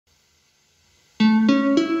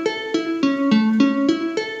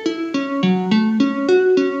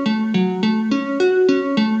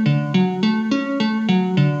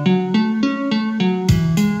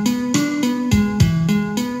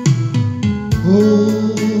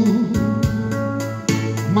Oh,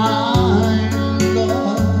 my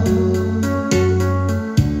love,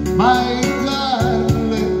 my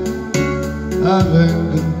darling, I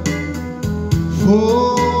beg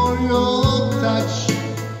for your touch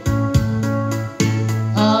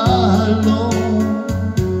alone,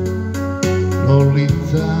 lonely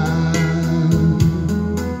time.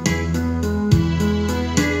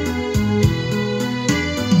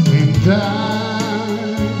 When time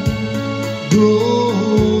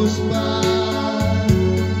goes by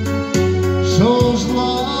so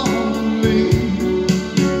slowly,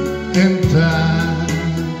 and time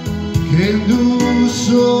can do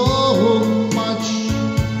so much.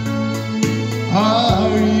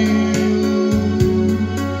 Are you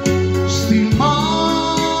still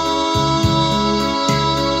mine?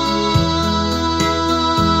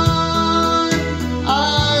 I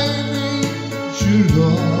need your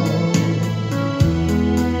love.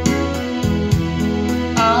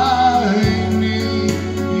 I need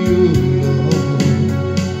your love.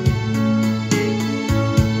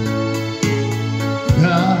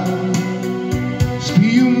 God,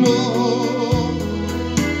 speak your love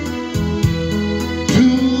to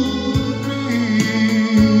me.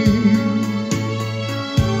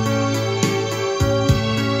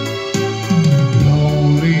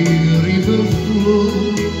 Lonely river flow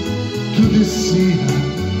to the sea,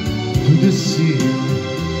 to the sea,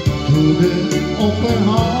 to the open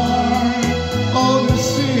heart of the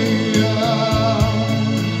sea.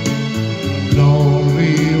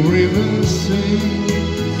 Lonely river sing,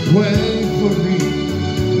 wait for me,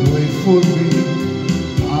 wait for me.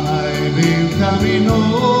 I've been coming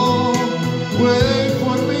home, wait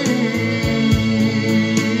for me.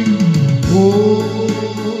 Oh,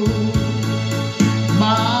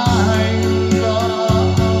 my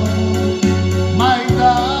love, my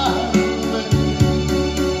darling,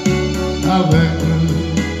 I beg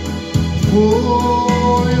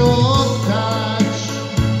for your touch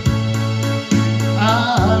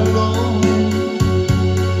alone,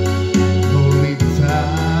 lonely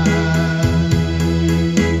time.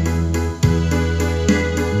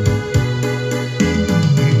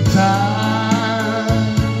 When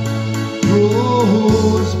time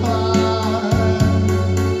goes by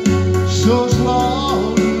so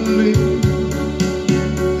slowly,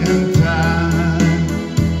 and time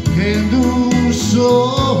can do so